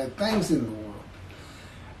there's bad things in the world.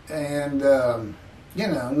 And,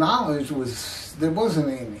 knowledge there wasn't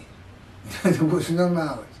any. There was no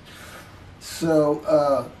knowledge.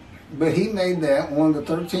 So, but he made that one of the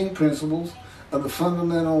 13 principles of the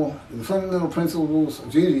fundamental principles of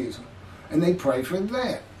Judaism. And they pray for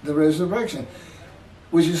that, the resurrection,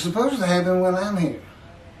 which is supposed to happen when I'm here.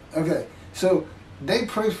 Okay, so they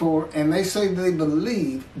pray for, and they say they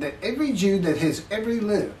believe that every Jew that has ever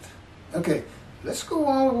lived. Okay, let's go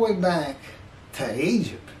all the way back to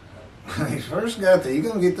Egypt. When they first got there, you're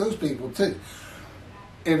going to get those people too.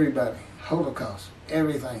 Everybody, Holocaust,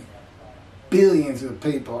 everything. Billions of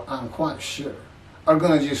people, I'm quite sure, are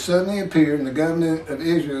going to just suddenly appear, and the government of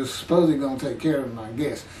Israel is supposedly going to take care of them, I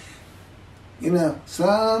guess.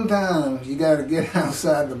 Sometimes you got to get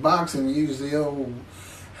outside the box and use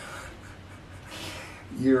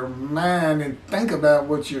your mind and think about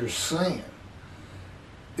what you're saying.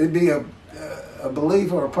 It'd be a a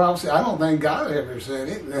belief or a prophecy. I don't think God ever said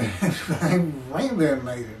it. Rambam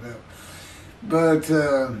made it up. But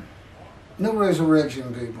no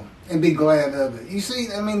resurrection, people. And be glad of it. You see,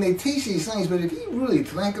 I mean, they teach these things, but if you really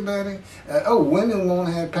think about it, women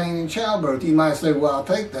won't have pain in childbirth. You might say, well, I'll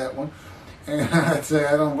take that one. And I'd say,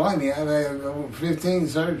 I don't blame you. I've had over 15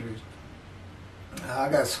 surgeries. I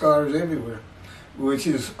got scars everywhere, which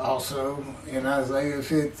is also in Isaiah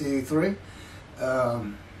 53.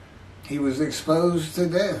 He was exposed to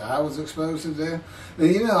death. I was exposed to death. But,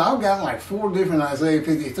 you know, I've got like 4 different Isaiah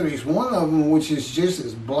 53s. One of them, which is just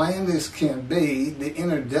as bland as can be, the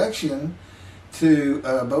introduction to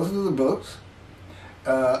both of the books.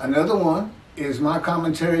 Another one is my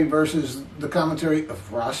commentary versus the commentary of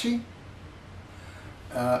Rashi.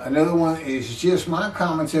 Another one is just my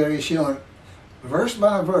commentary showing verse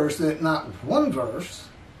by verse that not one verse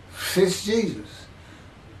fits Jesus.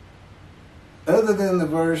 Other than the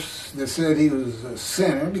verse that said he was a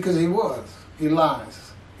sinner, because he was. He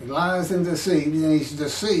lies. He lies and deceives, and he's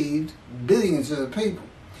deceived billions of people.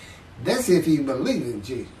 That's if you believe in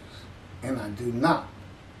Jesus. And I do not.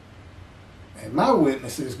 And my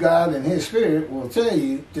witnesses, God and his Spirit, will tell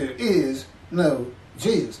you there is no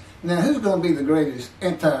Jesus. Now, who's going to be the greatest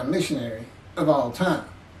anti-missionary of all time?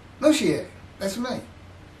 Moshiach. That's me.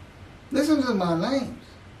 Listen to my names.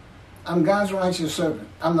 I'm God's righteous servant.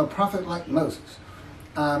 I'm the prophet like Moses.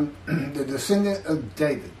 I'm the descendant of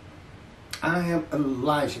David. I am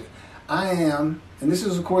Elijah. I am, and this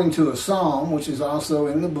is according to a psalm, which is also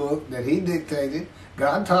in the book that he dictated,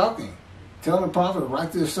 God talking, telling the prophet,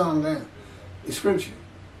 write this song down. It's scripture.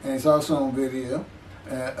 And it's also on video.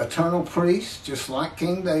 Eternal priest, just like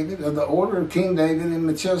King David, of the order of King David in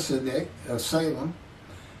Melchizedek of Salem,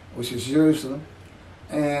 which is Jerusalem,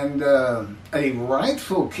 and a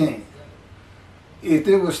rightful king. If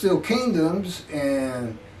there were still kingdoms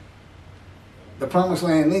and the promised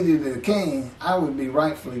land needed a king, I would be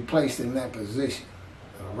rightfully placed in that position.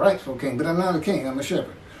 A rightful king. But I'm not a king, I'm a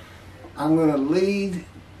shepherd. I'm going to lead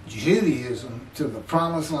Judaism to the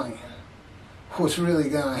promised land. What's really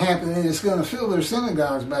going to happen is it's going to fill their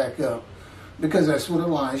synagogues back up, because that's what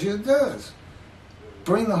Elijah does.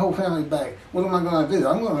 Bring the whole family back. What am I going to do?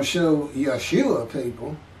 I'm going to show Yeshua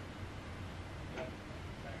people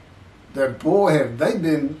that, boy, have they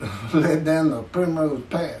been led down the primrose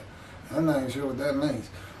path. I'm not even sure what that means.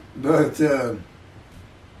 But,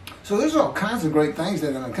 so there's all kinds of great things that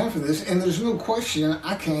are going to come from this, and there's no question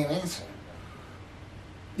I can't answer.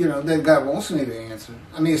 You know, that God wants me to answer.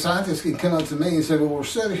 I mean, scientists can come up to me and say, well, we're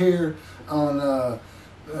sitting here on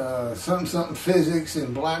something physics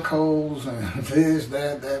and black holes and this,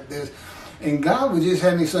 that, this. And God would just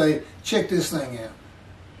have me say, check this thing out,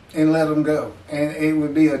 and let them go. And it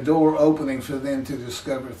would be a door opening for them to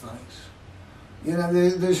discover things. You know,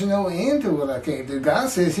 there's no end to what I can't do. God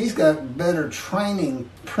says he's got better training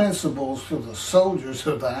principles for the soldiers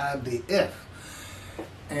of the IDF.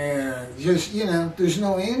 And just, you know, there's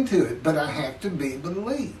no end to it. But I have to be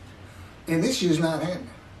believed. And this is not happening.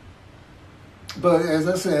 But as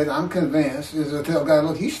I said, I'm convinced, as I tell God,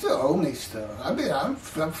 look, you still owe me stuff.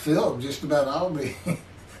 I'm filled just about all these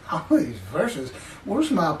verses.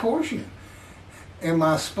 Where's my portion? And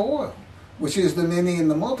my spoil, which is the many and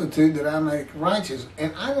the multitude that I make righteous.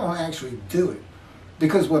 And I don't actually do it.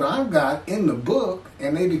 Because what I've got in the book,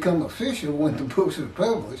 and they become official when the books are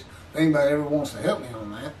published, if anybody ever wants to help me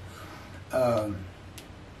on that,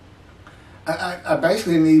 I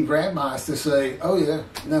basically need rabbis to say, oh yeah,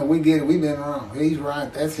 no, we get it, we've been wrong. He's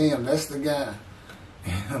right, that's him, that's the guy.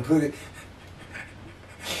 And I put it,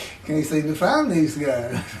 can you say, define these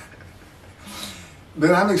guys?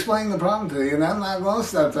 But I'm explaining the problem to you, and I'm not going to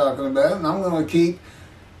stop talking about it, and I'm going to keep,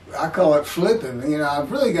 I call it flipping. You know, I've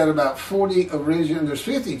really got about 40 original, there's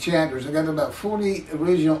 50 chapters, I got about 40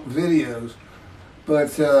 original videos,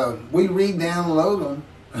 but we re-download them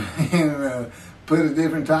and put a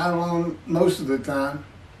different title on most of the time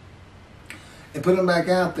and put them back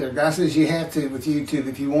out there. God says you have to with YouTube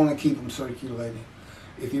if you want to keep them circulating.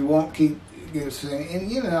 If you won't keep saying, and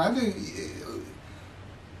you know,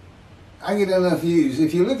 I get enough views.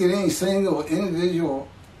 If you look at any single individual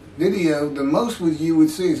video, the most you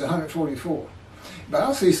would see is 144. But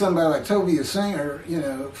I'll see somebody like Tobias Singer, you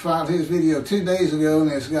know, filed his video 2 days ago,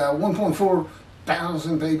 and it's got 1.4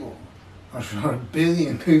 thousand people, or a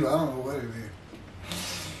billion people, I don't know what it is.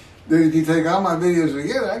 Dude, if you take all my videos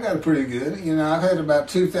together, I got it pretty good. You know, I've had about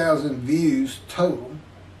 2,000 views total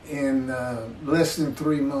in less than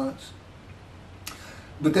 3 months.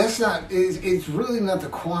 But that's not, it's really not the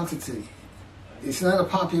quantity. It's not a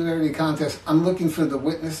popularity contest. I'm looking for the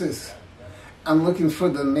witnesses. I'm looking for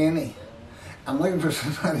the many. I'm looking for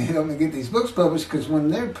somebody to help me get these books published, because when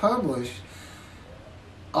they're published,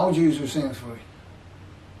 all Jews are sin free.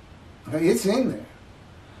 Okay, it's in there.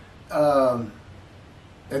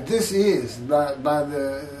 That this is by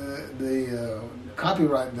the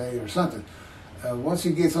copyright date or something. Once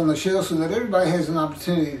it gets on the shelf, so that everybody has an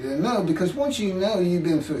opportunity to know, because once you know you've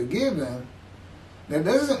been forgiven, that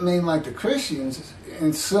doesn't mean like the Christians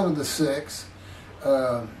and some of the sects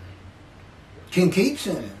can keep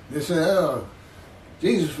sinning. They say, oh,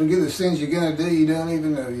 Jesus forgive the sins you're going to do you don't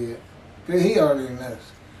even know yet. Because he already knows.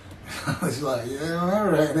 It's like, yeah, all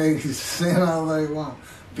right, they can sin all they want.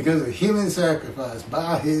 Because of human sacrifice,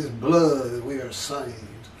 by his blood, we are saved.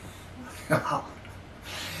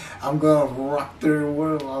 I'm going to rock their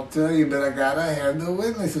world, I'll tell you, but I got to have the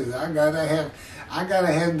witnesses. I got to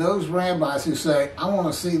have those rabbis who say, I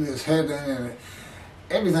want to see this heaven, and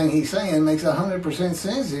everything he's saying makes 100%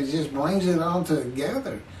 sense. It just brings it all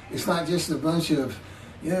together. It's not just a bunch of,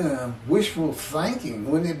 wishful thinking.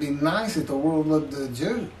 Wouldn't it be nice if the world looked a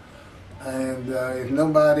Jew? And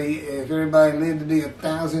if everybody lived to be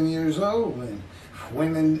 1,000 years old, and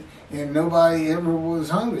women, and nobody ever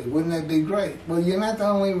was hungry, wouldn't that be great? Well, you're not the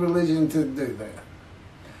only religion to do that.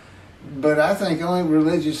 But I think only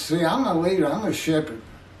religious, see, I'm a leader, I'm a shepherd,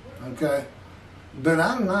 okay? But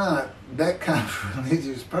I'm not that kind of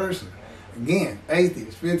religious person. Again,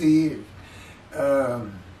 atheist, 50 years.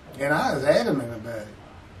 And I was adamant about it.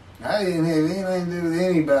 I didn't have anything to do with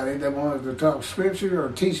anybody that wanted to talk scripture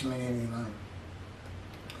or teach me anything.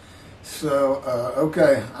 So,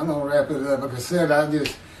 okay, I'm going to wrap it up. Like I said,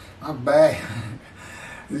 my back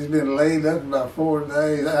has been laid up about 4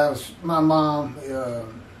 days. My mom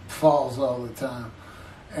falls all the time.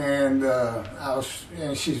 And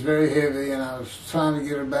and she's very heavy, and I was trying to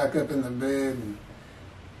get her back up in the bed.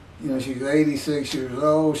 And, she's 86 years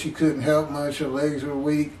old. She couldn't help much. Her legs were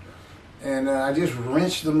weak. And I just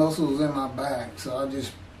wrenched the muscles in my back. So I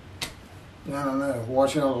just,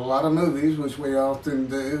 watching a lot of movies, which we often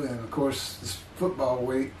do. And, of course, it's football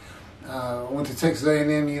week. I went to Texas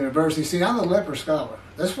A&M University. See, I'm a leper scholar.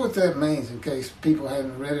 That's what that means, in case people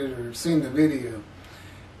hadn't read it or seen the video.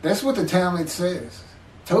 That's what the Talmud says.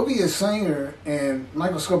 Tobias Singer and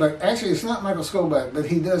Michael Skobac, actually it's not Michael Skobac, but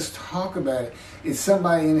he does talk about it. It's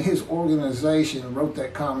somebody in his organization wrote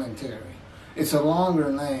that commentary. It's a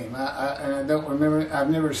longer name, and I don't remember, I've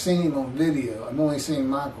never seen him on video. I've only seen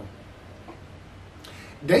Michael.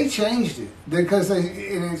 They changed it, because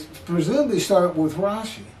it presumably started with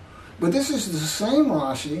Rashi. But this is the same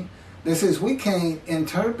Rashi that says we can't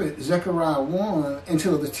interpret Zechariah 1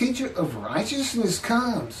 until the teacher of righteousness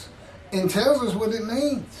comes and tells us what it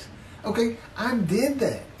means. Okay, I did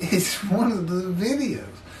that. It's one of the videos,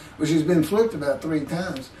 which has been flipped about 3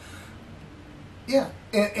 times. Yeah,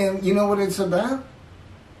 and you know what it's about?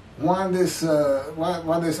 Why this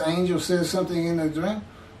angel says something in the dream?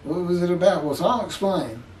 What was it about? Well, so I'll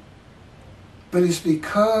explain. But it's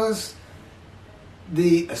because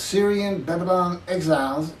the Assyrian Babylon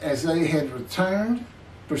exiles, as they had returned,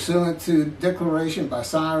 pursuant to declaration by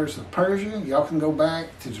Cyrus of Persia, y'all can go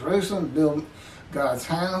back to Jerusalem, build God's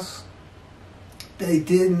house. They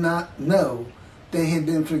did not know they had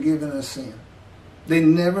been forgiven of sin. They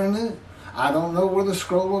never knew. I don't know where the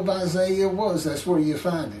scroll of Isaiah was. That's where you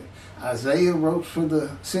find it. Isaiah wrote for the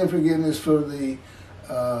sin forgiveness for the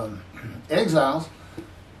exiles.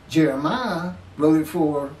 Jeremiah wrote it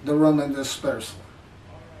for the Roman dispersal.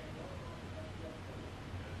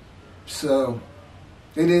 So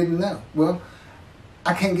they didn't know. Well,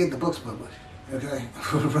 I can't get the books published. Okay,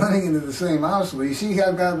 we're running into the same obstacle. You see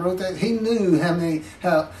how God wrote that? He knew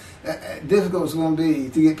how difficult it was going to be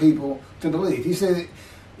to get people to believe. He said,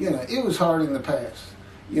 it was hard in the past.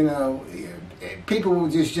 People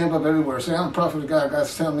would just jump up everywhere and say, I'm a prophet of God.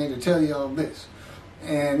 God's telling me to tell you all this.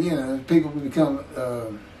 And, people would become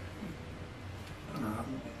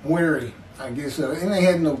wary, I guess. And they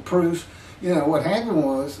had no proofs. What happened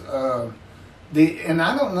was, and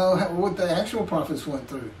I don't know what the actual prophets went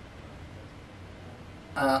through.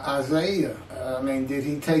 Isaiah, did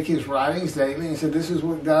he take his writings daily and said, this is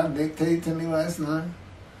what God dictated to me last night?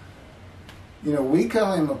 We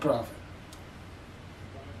call him a prophet.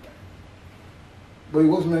 But he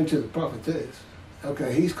wasn't married to the prophetess.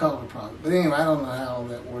 Okay, he's called a prophet. But anyway, I don't know how all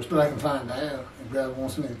that works, but I can find out if God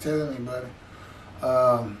wants me to tell anybody.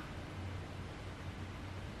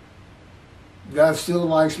 God still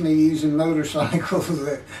likes me using motorcycles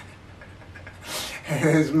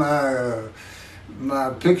as my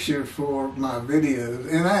picture for my videos,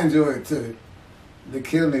 and I enjoy it too. They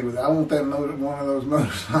kill me with it. I want that one of those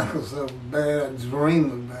motorcycles so bad. I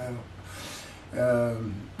dream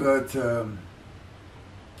about them.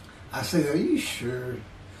 I said, are you sure?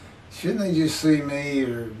 Shouldn't they just see me?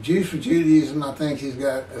 Or Jews for Judaism, I think he's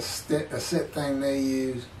got a set thing they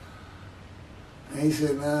use. And he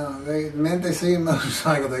said, no, the minute they see a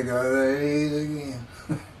motorcycle, they go, there he is again.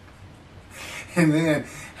 And then,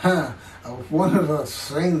 one of us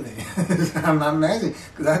seen it. I'm not imagining,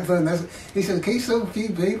 because I thought he said, okay, so few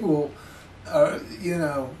people, you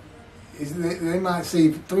know, they might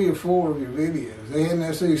see 3 or 4 of your videos. They haven't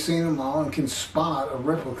necessarily seen them all and can spot a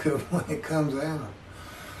replica when it comes out.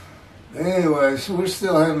 Anyway, so we're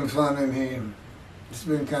still having fun in here. It's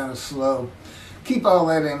been kind of slow. Keep all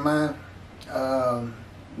that in mind.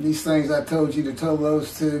 These things I told you to tell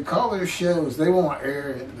those to. Call their shows. They won't air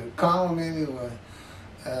it, but call them anyway.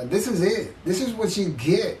 This is it. This is what you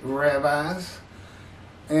get, rabbis.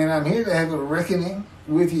 And I'm here to have a reckoning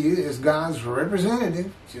with you as God's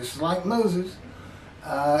representative, just like Moses,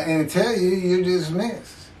 and tell you you're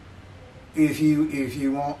dismissed. If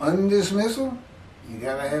you want undismissal, you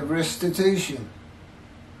gotta have restitution.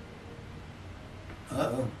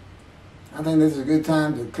 Uh-oh. I think this is a good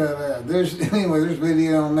time to cut out. There's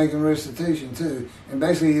video on making restitution too. And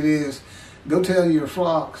basically it is, go tell your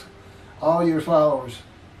flocks, all your followers,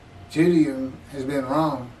 Judaism has been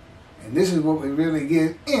wrong. And this is what we really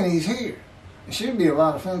get, and he's here. It should be a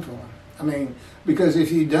lot of fun for him. I mean, because if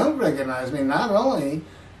you don't recognize me, not only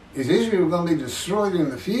is Israel going to be destroyed in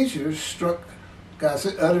the future, God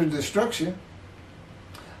said utter destruction,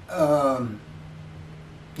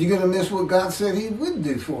 you're going to miss what God said he would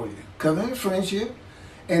do for you. Covenant friendship.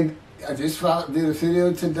 And I just did a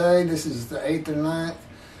video today. This is the 8th or 9th.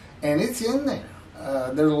 And it's in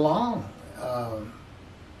there. They're long.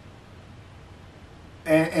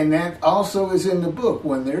 And that also is in the book.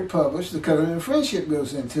 When they're published, the covenant of friendship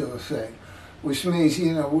goes into effect. Which means,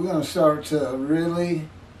 you know, we're going to start really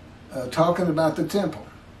talking about the temple.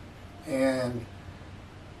 And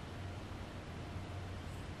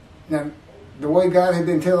now, the way God had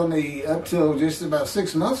been telling me up till just about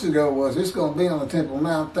 6 months ago was, it's going to be on the Temple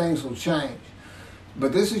Mount, things will change.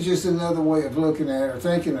 But this is just another way of looking at it or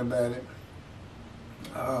thinking about it.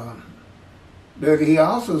 But he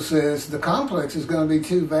also says the complex is going to be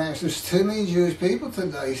too vast. There's too many Jewish people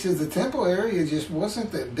today. He says the temple area just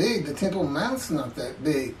wasn't that big. The Temple Mount's not that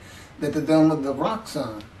big that the Dome of the Rock's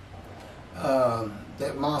on.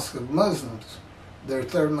 That Mosque of Muslims, their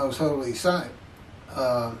third most holy site.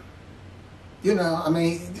 You know, I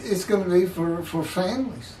mean, it's going to be for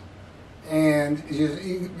families. And just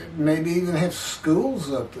maybe even have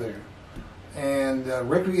schools up there. And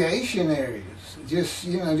recreation areas. Just,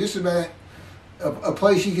 you know, just about a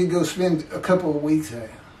place you could go spend a couple of weeks at.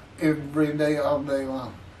 Every day, all day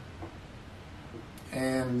long.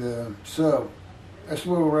 And so, that's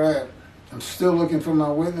where we're at. I'm still looking for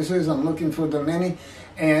my witnesses. I'm looking for the many.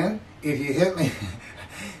 And if you hit me,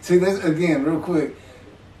 see, that's, again, real quick,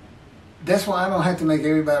 that's why I don't have to make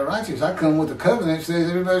everybody righteous. I come with the covenant that says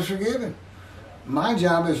everybody's forgiven. My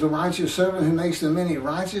job as a righteous servant who makes the many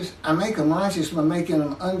righteous, I make them righteous by making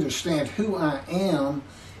them understand who I am,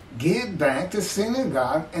 get back to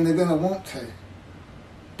synagogue, and they're going to want to.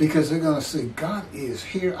 Because they're going to see, God is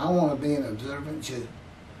here. I want to be an observant Jew.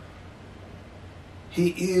 He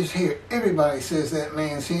is here. Everybody says that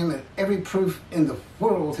man's him, and every proof in the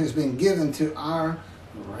world has been given to our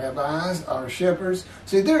rabbis, our shepherds.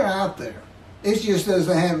 See, they're out there. It just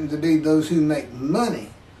doesn't happen to be those who make money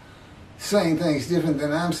saying things different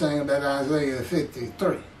than I'm saying about Isaiah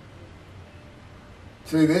 53.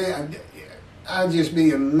 See, I'd just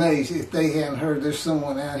be amazed if they hadn't heard there's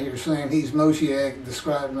someone out here saying he's Moshiach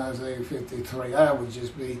described in Isaiah 53. I would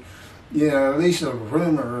just be, you know, at least a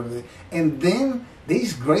rumor of it. And then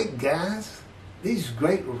these great guys, these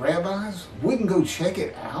great rabbis, wouldn't go check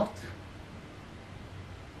it out.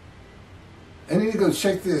 I need to go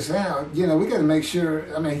check this out. You know, we got to make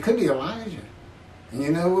sure. I mean, it could be Elijah. And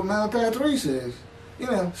you know what Malachi 3 says. You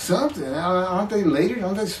know, something. Aren't they leaders?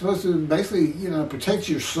 Aren't they supposed to basically, you know, protect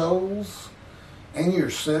your souls and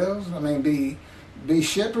yourselves? I mean, be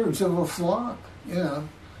shepherds of a flock. You know,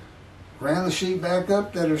 round the sheep back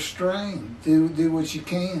up that are straying. Do what you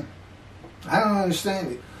can. I don't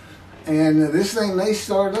understand it. And this thing may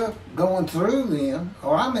start up going through them,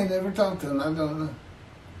 or I may never talk to them. I don't know.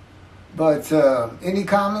 But any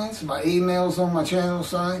comments? My email's on my channel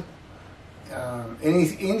site.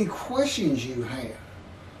 Any questions you have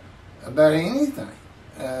about anything,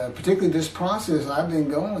 particularly this process I've been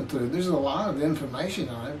going through. There's a lot of information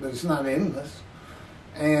on it, but it's not endless.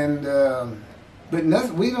 And but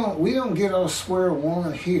nothing, we don't get our square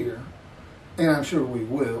one here, and I'm sure we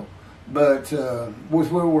will. But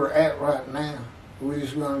with where we're at right now, we're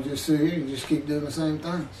just going to just sit here and just keep doing the same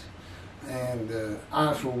things. And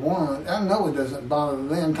I, for one, I know it doesn't bother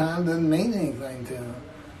them. Time doesn't mean anything to them.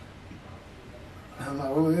 I'm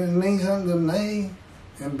like, well, it means something to me.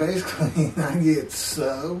 And basically, I get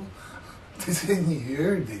so. This isn't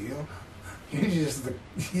your deal. You're just the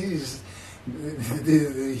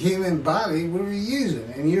human body we're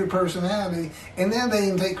using, and your personality. And then they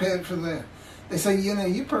even take credit for that. They say, you know,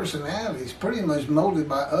 your personality is pretty much molded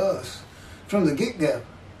by us from the get-go.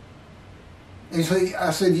 And so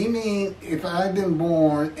I said, you mean if I'd been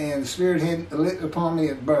born and the Spirit had lit upon me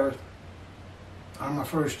at birth, on my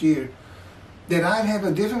first year, that I'd have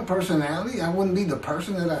a different personality? I wouldn't be the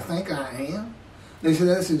person that I think I am? They said,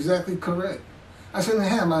 that's exactly correct. I said, now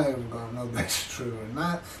how am I ever going to know if that's true or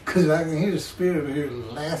not? Because I can hear the Spirit over here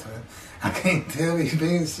laughing. I can't tell if he's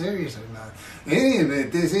being serious or not. In any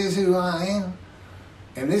event, this is who I am.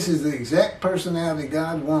 And this is the exact personality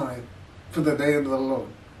God wanted for the day of the Lord.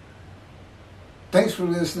 Thanks for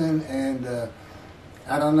listening, and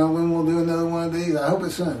I don't know when we'll do another one of these. I hope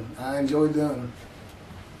it's soon. I enjoy doing them.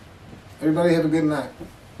 Everybody have a good night.